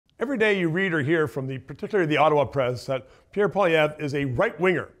Every day you read or hear from particularly the Ottawa press that Pierre Poilievre is a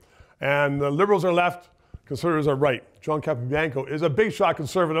right-winger and the Liberals are left, Conservatives are right. John Capobianco is a big shot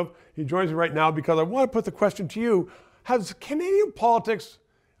Conservative. He joins me right now because I want to put the question to you. Has Canadian politics,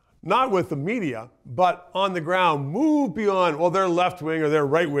 not with the media, but on the ground, moved beyond, well, they're left-wing or they're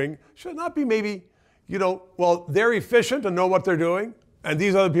right-wing? Should it not be maybe, well, they're efficient and know what they're doing and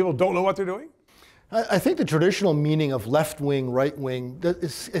these other people don't know what they're doing? I think the traditional meaning of left-wing, right-wing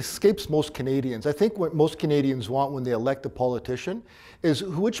escapes most Canadians. I think what most Canadians want when they elect a politician is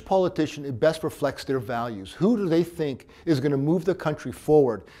which politician best reflects their values. Who do they think is going to move the country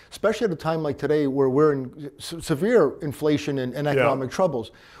forward, especially at a time like today where we're in severe inflation and economic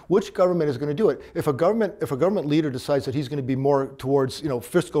troubles. Which government is going to do it? If a government leader decides that he's going to be more towards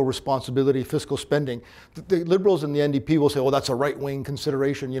fiscal responsibility, fiscal spending, the Liberals and the NDP will say, "Oh, that's a right-wing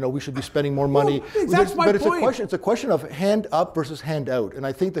consideration. We should be spending more money." Well, that's my point. It's a question of hand up versus hand out, and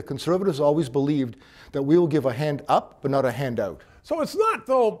I think the Conservatives always believed that we will give a hand up, but not a handout. So it's not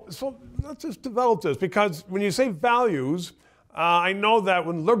though. So let's just develop this, because when you say values. I know that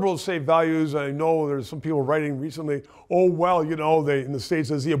when Liberals say values, I know there's some people writing recently, oh, well, they in the States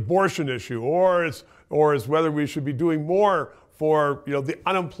there's the abortion issue, or it's whether we should be doing more for, the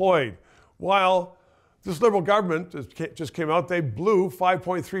unemployed. While this Liberal government just came out, they blew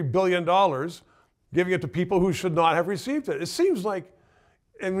 $5.3 billion, giving it to people who should not have received it. It seems like,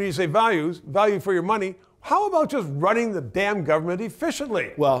 and when you say values, value for your money, how about just running the damn government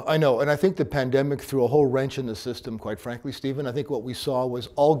efficiently? Well, I know, and I think the pandemic threw a whole wrench in the system, quite frankly, Stephen. I think what we saw was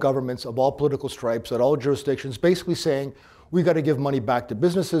all governments of all political stripes at all jurisdictions basically saying, we got to give money back to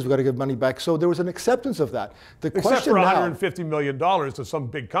businesses, we got to give money back. So there was an acceptance of that. Except for $150 million to some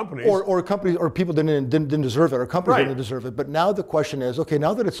big companies. Or companies, or people didn't deserve it, or companies didn't deserve it. But now the question is, okay,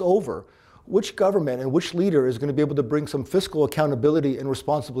 now that it's over, which government and which leader is going to be able to bring some fiscal accountability and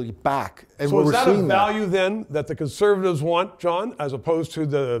responsibility back? And so is that a value then that the Conservatives want, John, as opposed to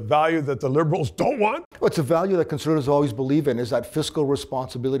the value that the Liberals don't want? Well, it's a value that Conservatives always believe in, is that fiscal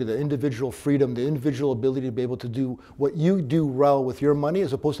responsibility, the individual freedom, the individual ability to be able to do what you do well with your money,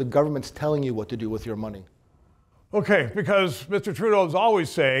 as opposed to governments telling you what to do with your money. Okay, because Mr. Trudeau is always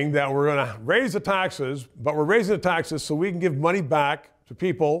saying that we're going to raise the taxes, but we're raising the taxes so we can give money back to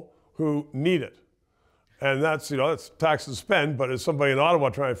people who need it. And that's, that's tax to spend, but it's somebody in Ottawa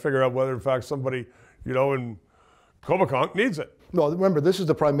trying to figure out whether in fact somebody, in Comiconk needs it. Well, remember, this is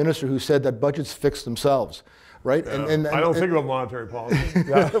the Prime Minister who said that budgets fix themselves, right? Yeah. And I don't think about monetary policy.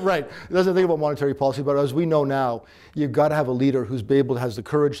 Yeah. Right. He doesn't think about monetary policy, but as we know now, you've got to have a leader who's has the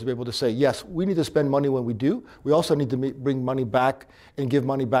courage to be able to say, yes, we need to spend money when we do. We also need to bring money back and give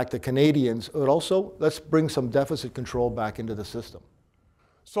money back to Canadians, but also let's bring some deficit control back into the system.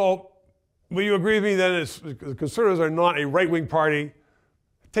 So, will you agree with me that the Conservatives are not a right-wing party?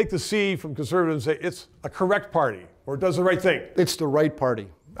 Take the C from Conservatives and say it's a correct party, or it does the right thing. It's the right party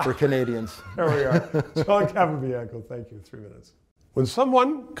for Canadians. There we are. John Capobianco, thank you. 3 minutes. When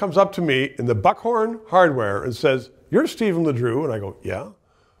someone comes up to me in the Buckhorn Hardware and says, "You're Stephen LeDrew," and I go, "Yeah."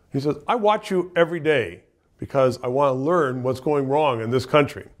 He says, "I watch you every day because I want to learn what's going wrong in this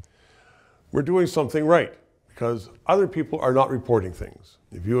country. We're doing something right because other people are not reporting things.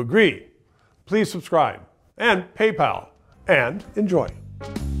 If you agree, please subscribe and PayPal and enjoy."